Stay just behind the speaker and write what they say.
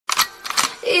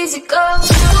easy go.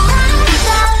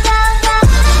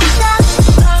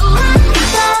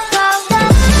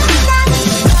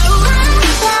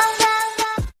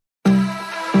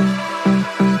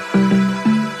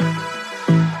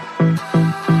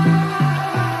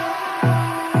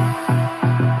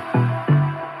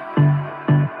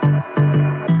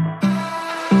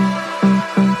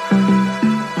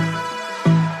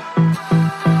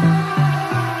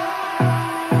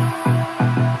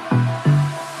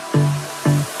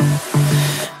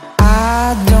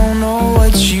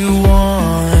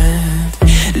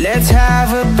 Let's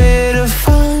have a bit of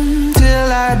fun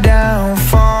till I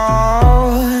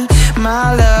downfall.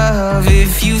 My love,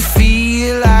 if you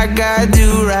feel like I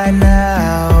do right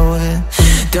now,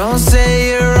 don't say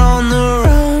you're on the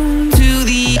run to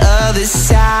the other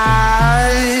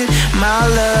side, my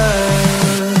love.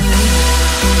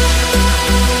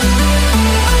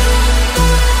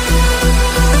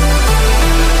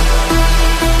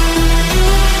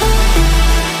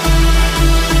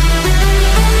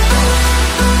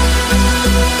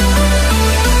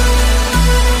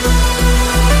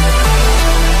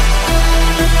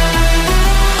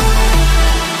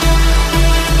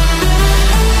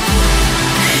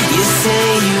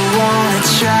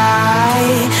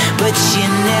 But you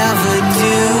never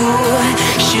do.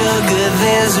 Sugar,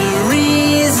 there's a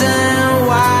reason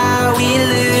why we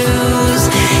lose.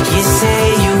 You say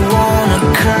you wanna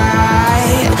cry,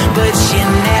 but you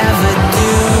never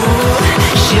do.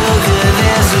 Sugar,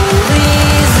 there's a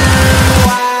reason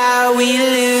why we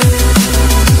lose.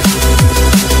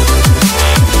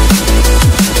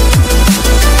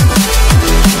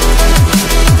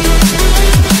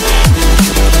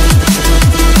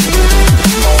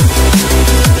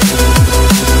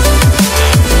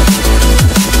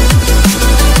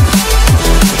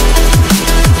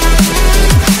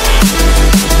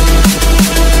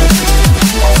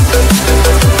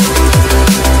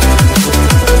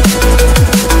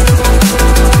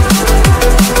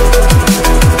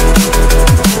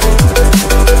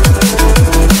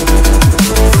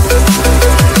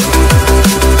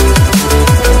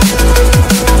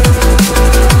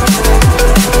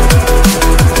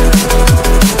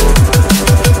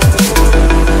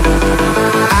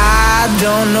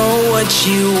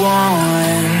 You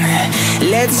want.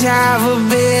 Let's have a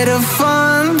bit of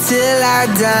fun till I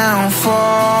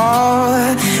downfall.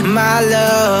 My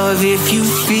love, if you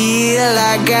feel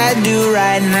like I do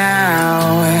right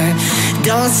now,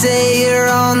 don't say you're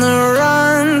on the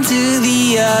run to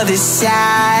the other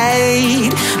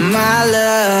side, my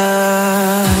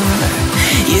love.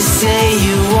 You say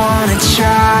you wanna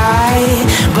try,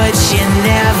 but you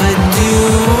never do.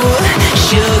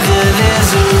 Sugar,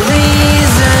 there's a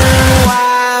reason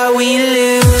why we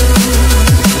lose.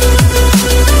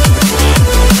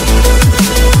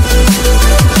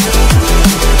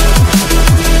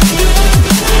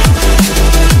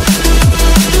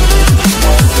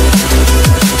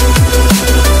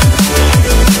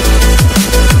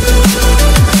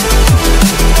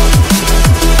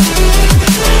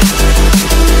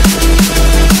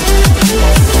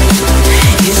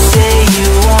 You say you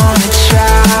wanna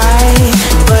try,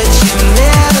 but you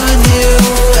never do.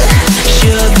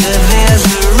 Sugar, there's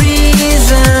a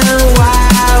reason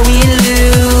why we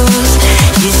lose.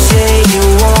 You say you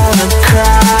wanna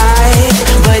cry,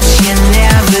 but you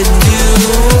never do.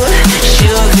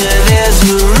 Sugar, there's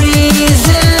a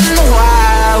reason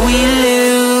why we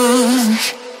lose.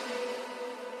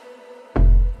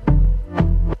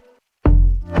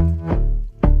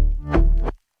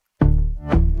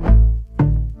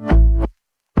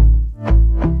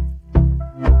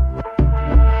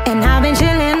 And I've been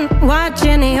chillin',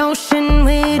 watching the ocean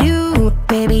with you.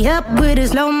 Baby, up with a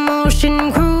slow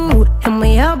motion crew. And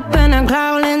we up in our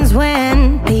cloudlands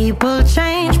when people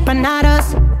change, but not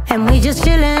us. And we just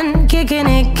chillin', kicking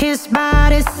it, kissed by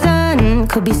the sun.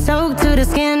 Could be soaked to the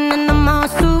skin in the mall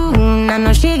soon. I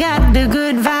know she got the good